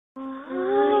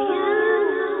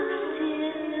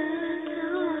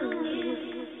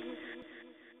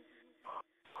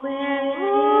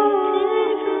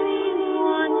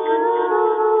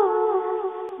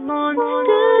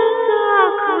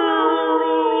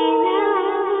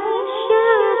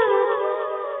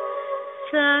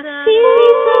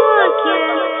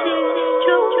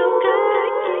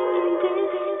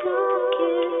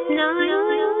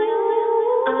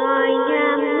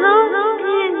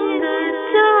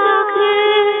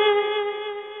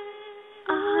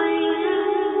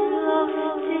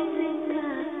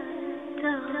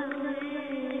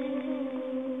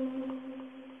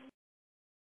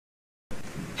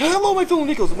fellow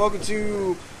Nichols, and welcome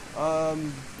to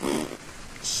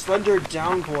Slender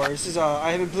Downpour. This is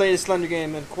I haven't played a Slender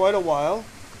game in quite a while,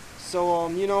 so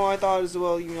you know, I thought as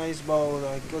well, you might as well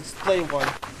let's play one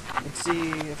and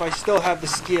see if I still have the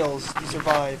skills to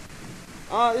survive.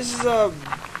 This is a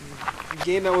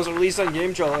game that was released on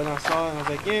Game Jolt, and I saw it and I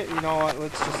was like, yeah, you know what?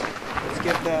 Let's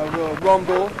get that little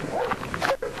rumble.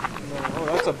 Oh,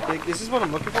 that's a big. This is what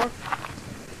I'm looking for.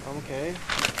 Okay,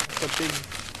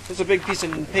 that's a big piece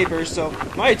of paper. So,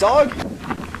 am I a dog?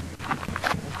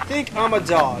 I think I'm a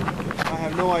dog. I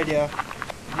have no idea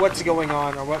what's going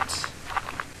on or what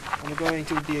I'm going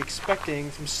to be expecting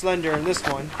from Slender in this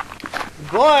one.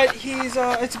 But he's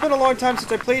it's been a long time since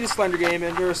I played a Slender game,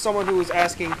 and there was someone who was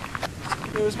asking.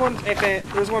 There was one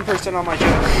person on my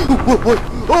channel. What?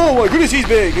 Oh my goodness, he's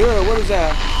big. What is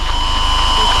that?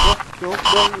 No.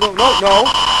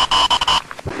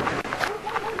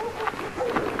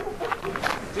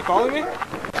 Is he following me?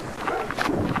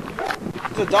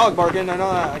 There's a dog barking. I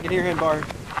know that. I can hear him bark.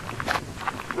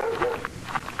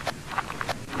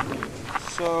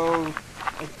 So,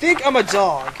 I think I'm a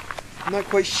dog. I'm not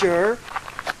quite sure.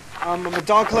 I'm a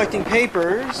dog collecting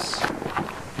papers.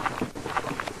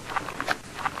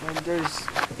 And there's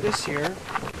this here.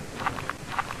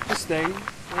 This thing.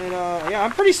 And, yeah,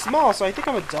 I'm pretty small, so I think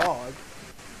I'm a dog.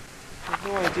 I have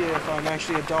no idea if I'm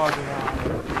actually a dog or not.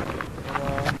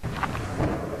 But,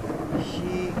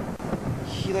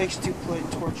 he likes to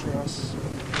torture us.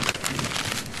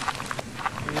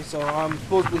 Okay, so I'm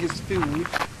supposedly his food.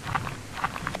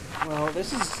 Well,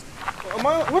 this is...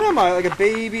 what am I, like a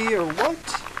baby, or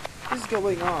what is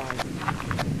going on?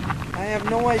 I have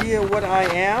no idea what I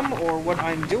am, or what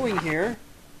I'm doing here.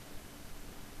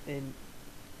 And...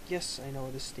 yes, I know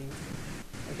this thing.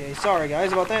 Okay, sorry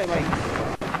guys about that. My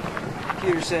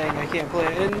computer's saying I can't play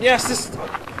it. And yes,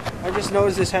 I just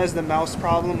noticed this has the mouse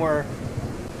problem where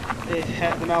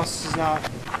the mouse is not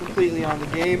completely on the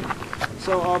game.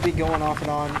 So I'll be going off and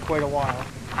on quite a while.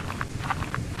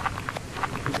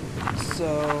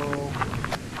 So,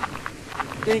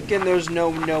 thinking there's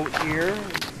no note here.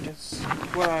 That's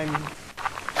what I'm...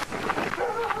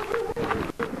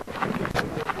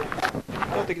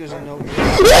 I don't think there's a note here.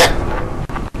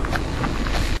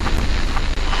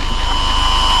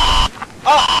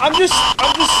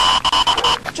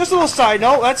 Just a little side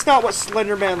note, that's not what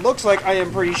Slenderman looks like, I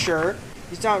am pretty sure.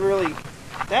 He's not really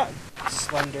that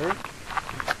slender.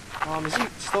 Is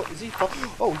he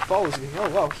oh, he follows me. Oh,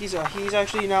 wow, he's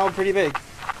actually now pretty big.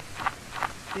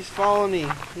 He's following me.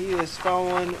 He is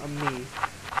following me.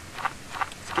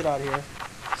 Let's get out of here.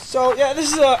 So, yeah,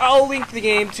 this is I'll link the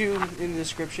game to in the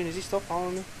description. Is he still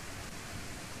following me?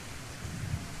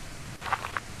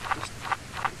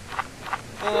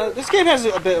 This game has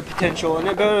a bit of potential, and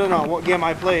it better than what game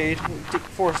I played,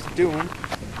 Forest of Doom.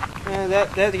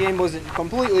 That game wasn't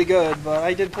completely good, but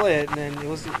I did play it, and then it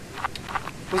wasn't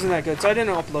that good, so I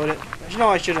didn't upload it. You know,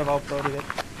 I should have uploaded it.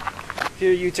 If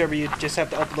you're a YouTuber, you just have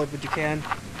to upload what you can.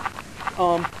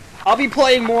 I'll be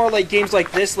playing more like games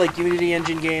like this, like Unity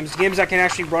Engine games that can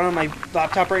actually run on my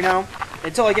laptop right now,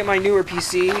 until I get my newer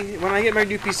PC. When I get my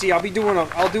new PC,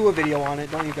 I'll do a video on it.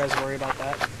 Don't you guys worry about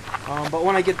that. But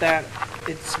when I get that,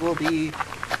 it will be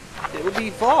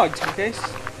vlogged. Okay.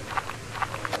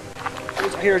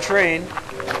 I hear a train.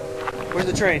 Where's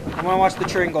the train? I want to watch the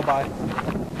train go by.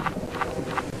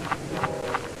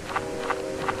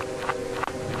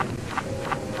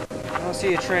 I don't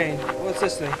see a train. What's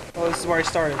this thing? Oh, this is where I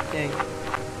started. Dang.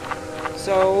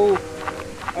 So,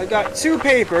 I got 2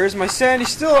 papers. My sanity's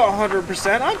still at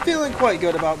 100%. I'm feeling quite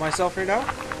good about myself right now.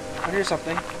 I hear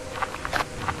something.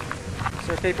 Is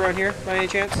there a paper on here, by any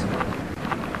chance?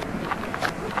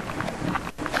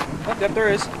 Oh, yep, there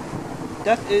is.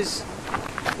 Death is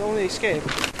the only escape.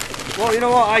 Well, you know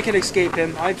what? I can escape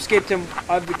him. I've escaped him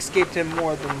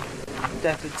more than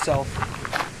death itself.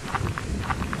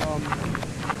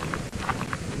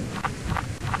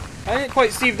 I didn't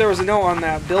quite see if there was a note on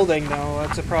that building, though.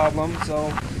 That's a problem,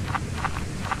 so...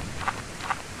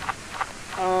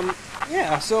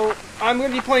 yeah, so I'm going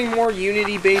to be playing more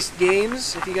Unity-based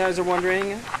games, if you guys are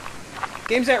wondering.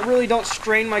 Games that really don't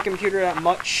strain my computer that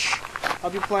much, I'll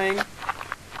be playing.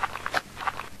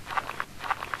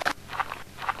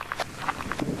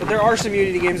 But there are some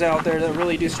Unity games out there that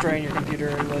really do strain your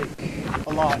computer, like, a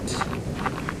lot.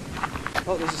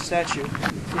 Oh, there's a statue.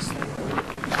 What's this thing?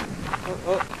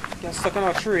 Oh. Got stuck on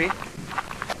a tree.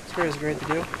 This is great to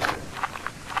do.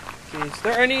 Okay, is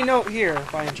there any note here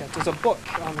by any chance? There's a book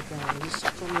on the ground. Is this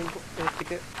something I have to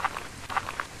get?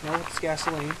 No, it's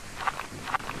gasoline.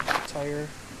 Tire.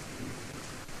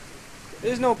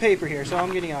 There's no paper here, so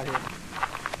I'm getting out of here.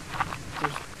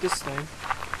 There's this thing.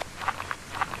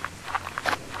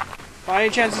 By any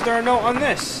chance, is there a note on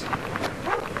this?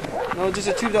 No, just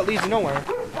a tube that leads nowhere.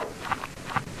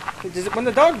 When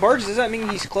the dog barks, does that mean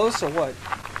he's close or what?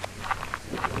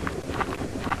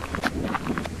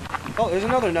 Oh, there's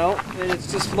another note, and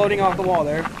it's just floating off the wall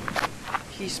there.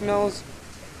 He smells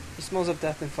of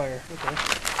death and fire. Okay.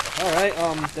 Alright,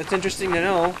 that's interesting to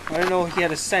know. I didn't know he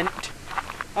had a scent.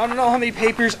 I don't know how many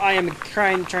papers I am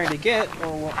trying to get,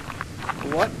 or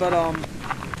what, but,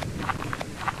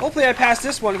 hopefully I pass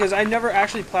this one, because I never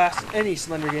actually passed any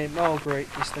Slender game. Oh,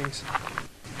 great, these things.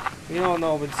 You don't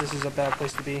know, but this is a bad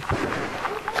place to be.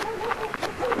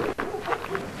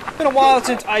 It's been a while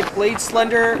since I played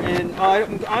Slender, and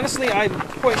honestly, I'm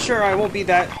quite sure I won't be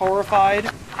that horrified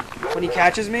when he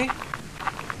catches me.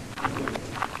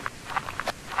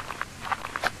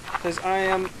 Because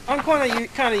I'm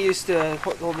kind of used to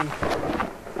holding.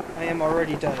 I am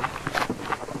already dead.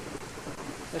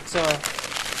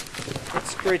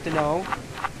 That's great to know.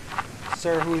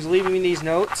 Sir, who's leaving me these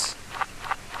notes?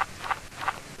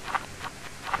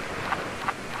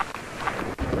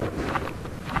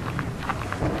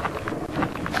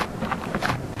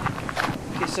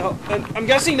 Okay, so I'm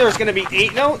guessing there's going to be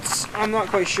 8 notes. I'm not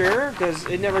quite sure because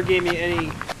it never gave me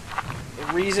any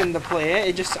reason to play it.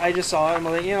 I just saw it. I'm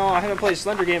like, you know, I haven't played a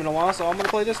Slender game in a while, so I'm gonna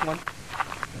play this one.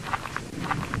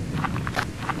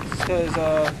 Because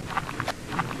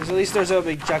at least there's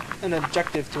an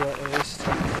objective to it, at least.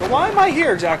 But why am I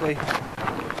here exactly?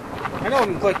 I know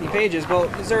I'm collecting pages, but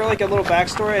is there like a little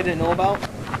backstory I didn't know about?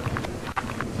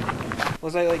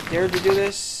 Was I like dared to do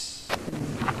this?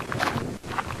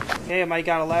 Okay, I might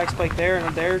got a lag spike there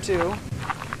and there too.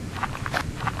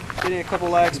 Getting a couple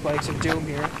lag spikes of doom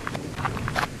here.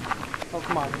 Oh,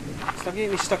 come on. Stop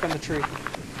getting me stuck on the tree.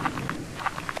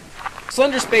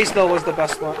 Slender Space, though, was the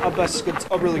best one. A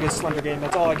really good Slender game.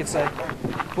 That's all I can say.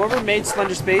 Whoever made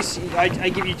Slender Space, I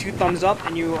give you 2 thumbs up,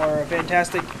 and you are a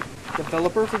fantastic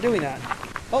developer for doing that.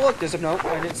 Oh, look, there's a note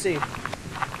I didn't see.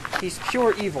 He's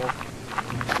pure evil.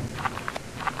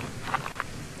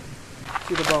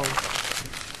 To the bone.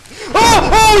 Oh!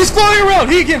 Oh, he's flying around!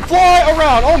 He can fly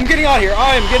around! Oh, I'm getting out of here.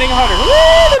 I am getting out of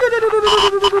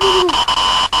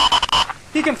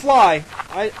here. He can fly.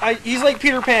 He's like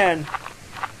Peter Pan.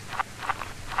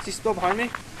 Is he still behind me?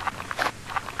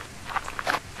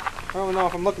 I don't know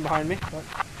if I'm looking behind me, but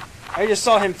I just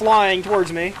saw him flying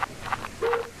towards me.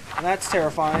 And that's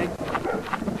terrifying.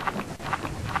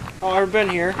 Oh, I've been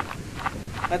here.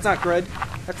 That's not good.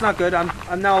 That's not good. I'm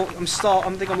stalled. I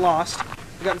think I'm lost.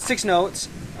 I got 6 notes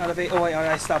out of 8. Oh wait,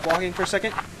 I stopped walking for a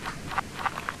second.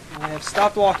 I have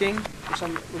stopped walking for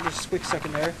just a quick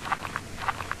second there.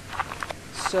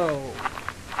 So,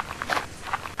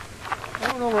 I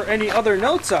don't know where any other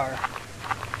notes are.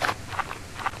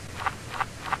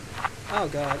 Oh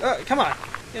god. Come on.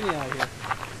 Get me out of here.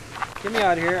 Get me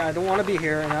out of here. I don't want to be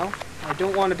here right now. I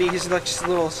don't want to be his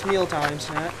little meal time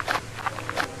snack.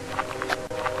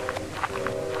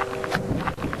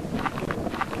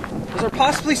 Is there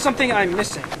possibly something I'm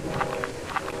missing?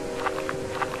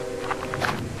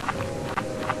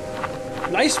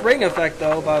 Nice ring effect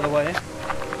though, by the way.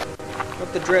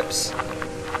 With the drips.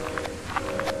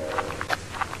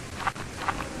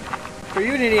 For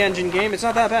Unity Engine game, it's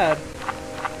not that bad.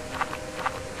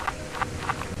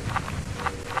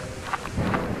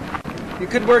 You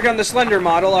could work on the Slender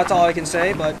model, that's all I can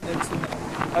say, but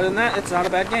other than that, it's not a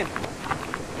bad game.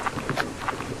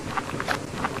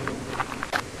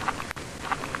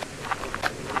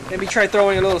 Maybe try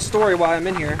throwing a little story while I'm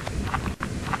in here.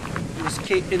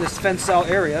 In this fenced out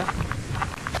area.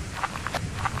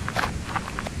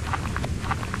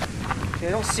 Okay, I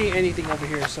don't see anything over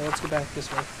here, so let's go back this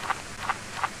way.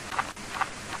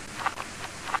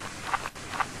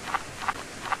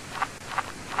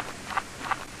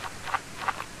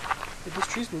 Are these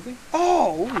trees moving?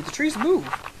 Oh, ooh, the trees move.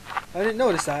 I didn't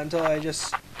notice that until I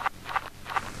just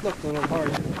looked a little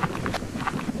harder.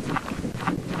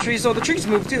 The trees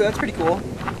move too. That's pretty cool.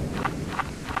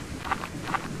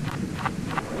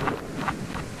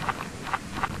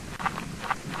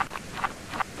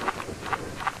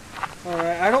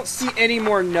 Alright, I don't see any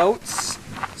more notes,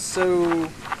 so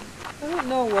I don't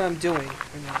know what I'm doing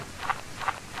right now.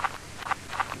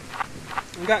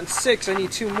 I've gotten 6, I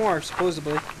need 2 more,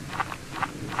 supposedly.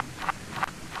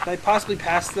 Did I possibly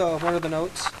pass one of the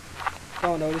notes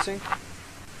without noticing?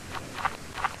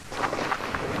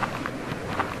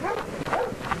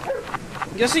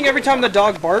 I'm guessing every time the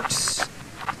dog barks,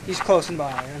 he's close and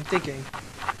by, I'm thinking.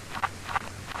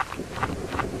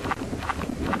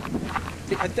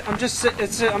 I'm just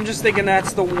thinking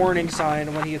that's the warning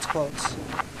sign when he gets close.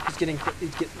 He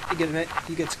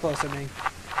gets close, I mean.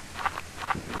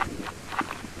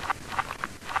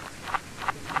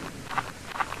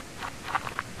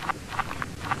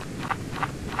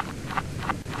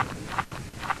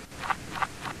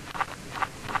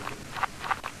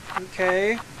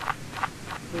 Okay.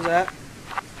 What's that?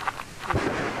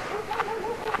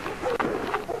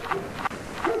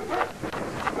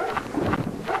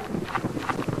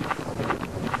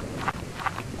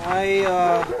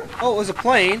 Oh, it was a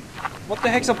plane. What the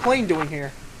heck's a plane doing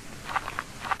here?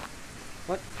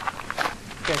 What?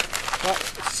 Okay. Well,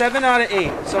 7 out of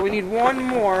 8. So we need one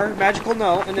more magical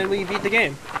note, and then we beat the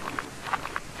game.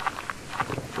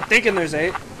 I'm thinking there's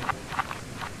 8.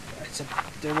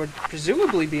 There would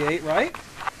presumably be 8, right?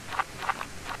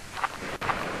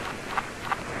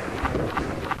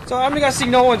 So I'm guessing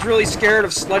no one's really scared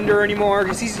of Slender anymore,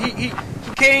 because he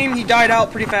came, he died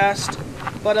out pretty fast.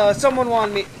 But someone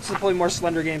wanted me to play more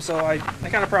Slender games, so I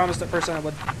kind of promised that person I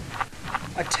would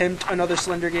attempt another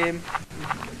Slender game.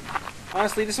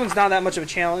 Honestly, this one's not that much of a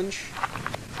challenge.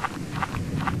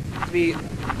 To be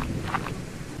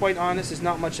quite honest, it's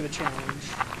not much of a challenge.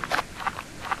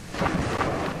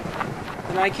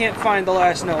 And I can't find the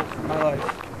last note for my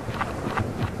life.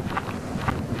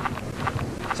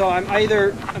 So I'm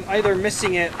either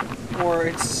missing it, or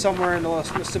it's somewhere in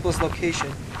the simplest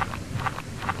location.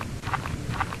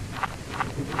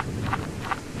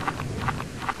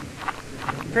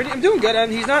 I'm doing good.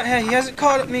 He hasn't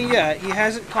caught me yet. He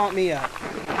hasn't caught me yet.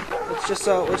 Let's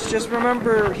just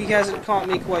remember he hasn't caught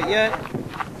me quite yet.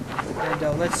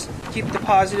 And let's keep the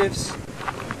positives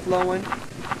flowing.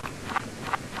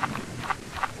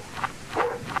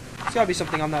 There's gotta be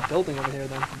something on that building over there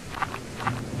then.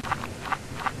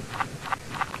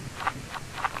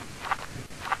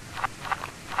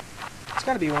 There's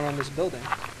gotta be one on this building.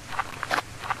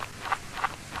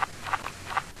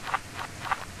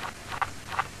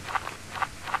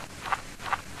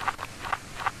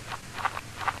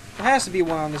 There has to be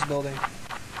one on this building.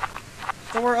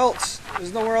 There's nowhere else.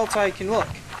 There's nowhere else I can look.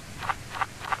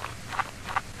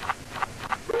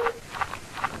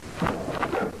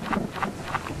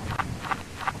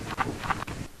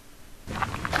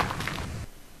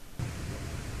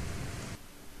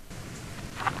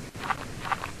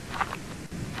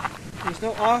 There's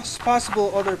no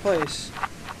possible other place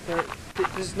where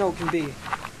this note can be.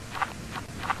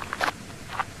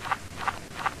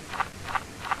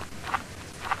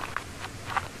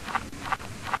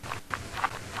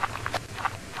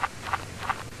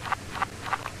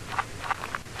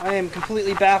 I am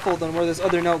completely baffled on where this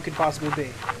other note could possibly be.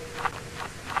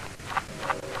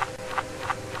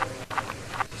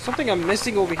 Something I'm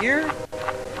missing over here?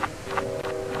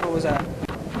 What was that?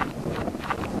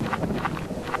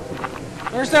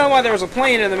 I understand why there was a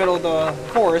plane in the middle of the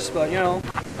forest, but, you know,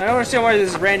 I don't understand why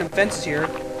there's random fences here.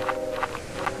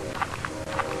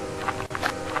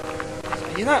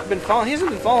 He hasn't been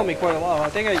following me quite a while. I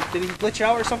think did he glitch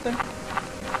out or something?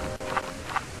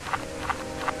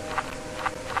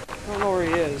 I don't know where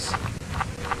he is.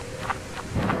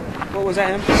 What was that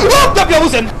him? Oh, that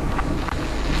was him!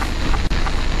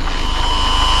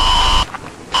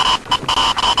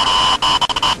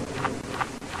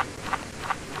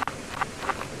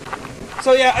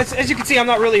 So yeah, as you can see, I'm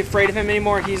not really afraid of him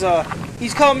anymore. He's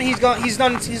come, he's done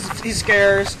his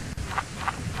scares,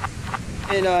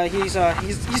 and he's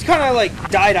kind of like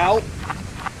died out,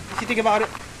 if you think about it.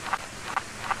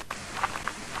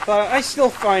 But I still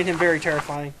find him very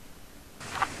terrifying.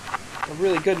 A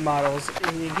really good model.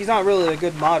 I mean, he's not really a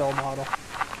good model.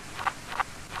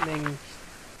 I mean, I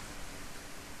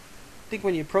think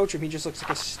when you approach him, he just looks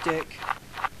like a stick.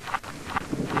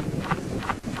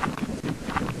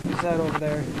 What's that over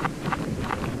there?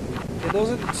 Yeah, those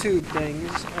are the tube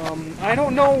things. I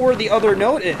don't know where the other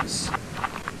note is.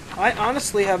 I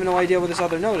honestly have no idea where this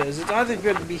other note is. It's either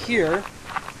going to be here.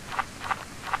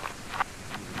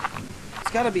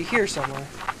 It's got to be here somewhere.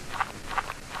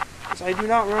 Because I do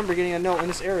not remember getting a note in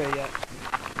this area yet.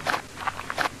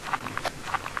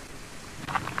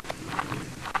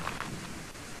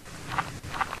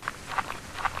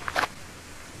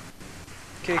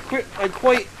 Okay, I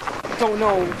quite don't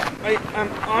know. I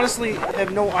honestly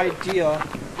have no idea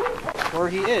where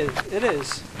he is. It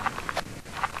is.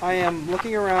 I am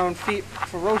looking around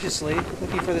ferociously,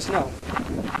 looking for this note.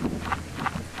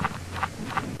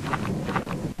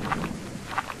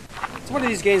 It's one of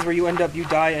these games where you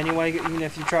die anyway, even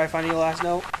if you try finding the last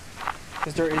note.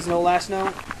 Because there is no last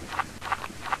note.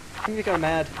 I think they got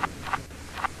mad.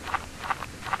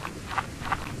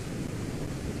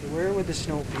 Okay, where would this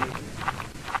note be?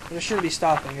 I shouldn't be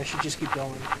stopping, I should just keep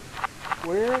going.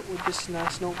 Where would this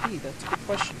last note be? That's a good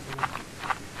question for me.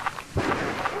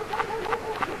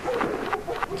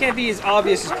 It can't be as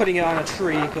obvious as putting it on a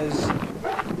tree, because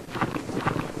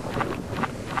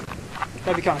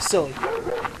that'd be kind of silly.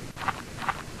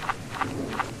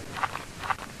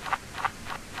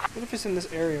 What if this in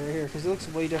this area right here? Because it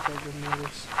looks way different than the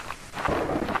others.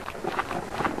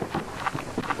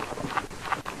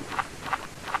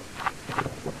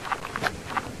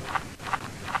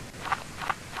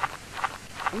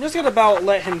 I'm just gonna about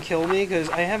let him kill me because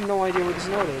I have no idea where this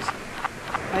note is.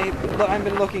 I've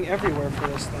been looking everywhere for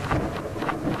this thing.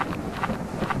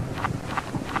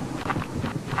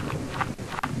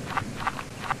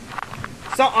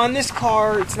 It's not on this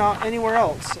car, it's not anywhere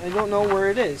else. I don't know where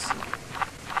it is.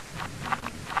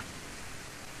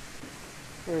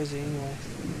 Where is he anyway?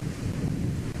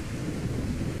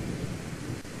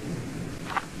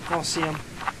 I don't see him.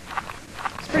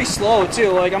 It's pretty slow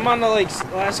too, like I'm on the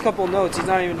last couple notes, he's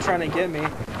not even trying to get me.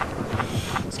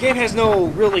 This game has no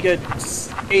really good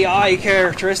AI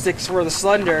characteristics for the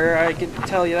Slender, I can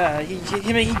tell you that. He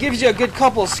gives you a good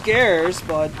couple scares,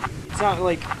 but it's not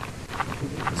like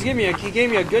he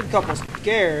gave me a good couple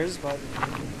scares, but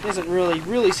he hasn't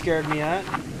really scared me yet.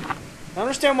 I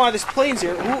understand why this plane's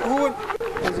here. Who would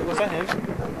was that him?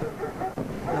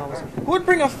 No, it wasn't. Who would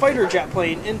bring a fighter jet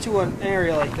plane into an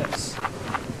area like this?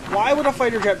 Why would a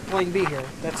fighter jet plane be here?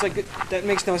 That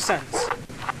makes no sense.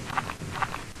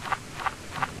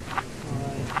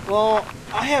 Alright. Well,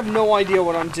 I have no idea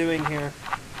what I'm doing here.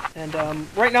 And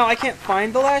right now I can't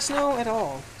find the last note at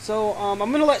all. So I'm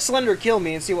gonna let Slender kill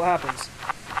me and see what happens.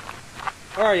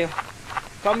 Where are you?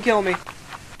 Come kill me.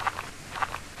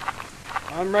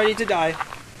 I'm ready to die.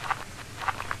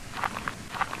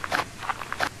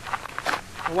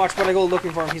 And watch when I go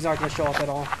looking for him, he's not gonna show up at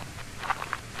all.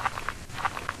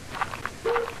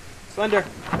 Slender,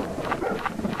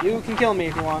 you can kill me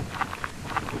if you want.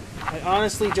 I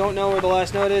honestly don't know where the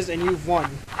last note is, and you've won.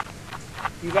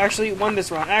 You've actually won this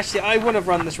round. Actually, I wouldn't have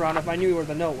run this round if I knew where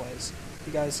the note was.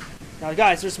 You guys, now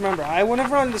guys, just remember, I wouldn't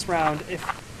have run this round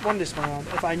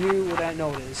if I knew where that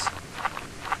note is.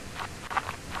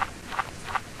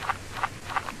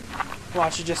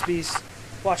 Watch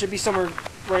it be somewhere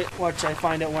right. Watch I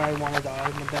find it when I want to die,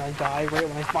 and then I die right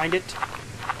when I find it.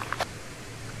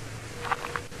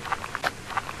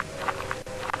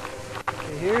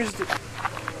 Okay, here's the.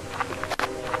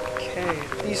 Okay,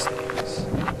 these things.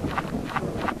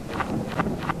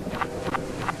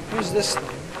 Here's this thing.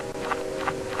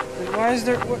 And why is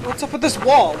there? What's up with this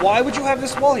wall? Why would you have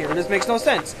this wall here? This makes no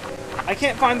sense. I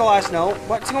can't find the last note.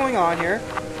 What's going on here?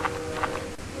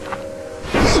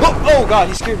 Oh god,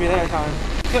 he scared me that time.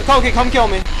 Okay, come kill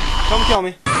me. Come kill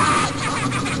me.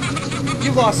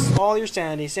 You've lost all your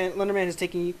sanity. Slenderman is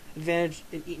taking advantage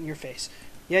and eating your face.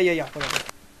 Yeah, whatever.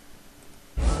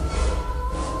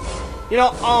 You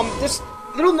know, this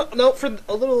little note for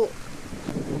a little.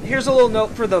 Here's a little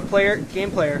note for the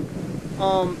game player,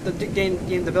 the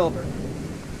game developer.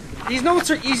 These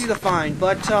notes are easy to find,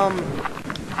 but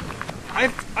I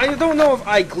don't know if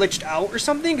I glitched out or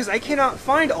something because I cannot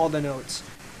find all the notes.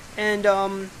 And,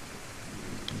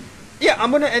 yeah, I'm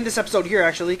gonna end this episode here,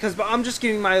 actually, because I'm just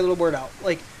giving my little word out.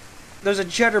 Like, there's a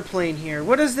jetter plane here.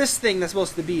 What is this thing that's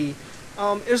supposed to be?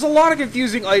 There's a lot of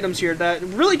confusing items here that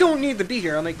really don't need to be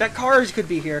here. Like, that cars could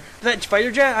be here. That fighter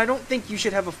jet, I don't think you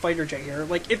should have a fighter jet here.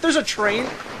 Like, if there's a train,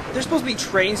 there's supposed to be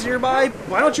trains nearby.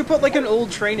 Why don't you put, like, an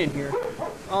old train in here?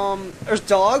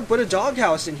 Put a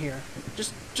doghouse in here.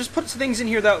 Just put things in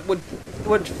here that would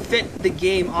fit the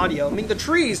game audio. I mean,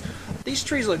 these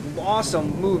trees look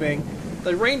awesome moving.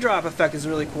 The raindrop effect is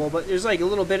really cool, but there's like a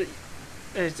little bit.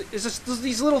 It's just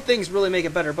these little things really make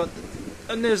it better.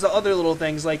 And there's the other little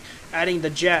things like adding the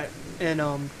jet and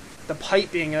the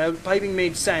piping. Piping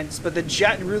made sense, but the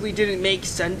jet really didn't make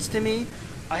sense to me.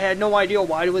 I had no idea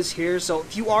why it was here. So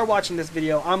if you are watching this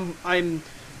video, I'm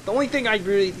the only thing I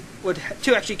really would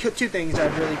two things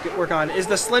I'd really work on is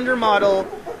the Slender model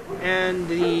and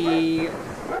the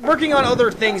working on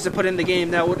other things to put in the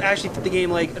game that would actually fit the game,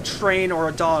 like a train or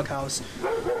a doghouse.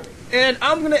 And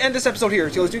I'm going to end this episode here.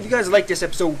 So if you guys like this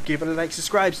episode, give it a like,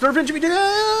 subscribe,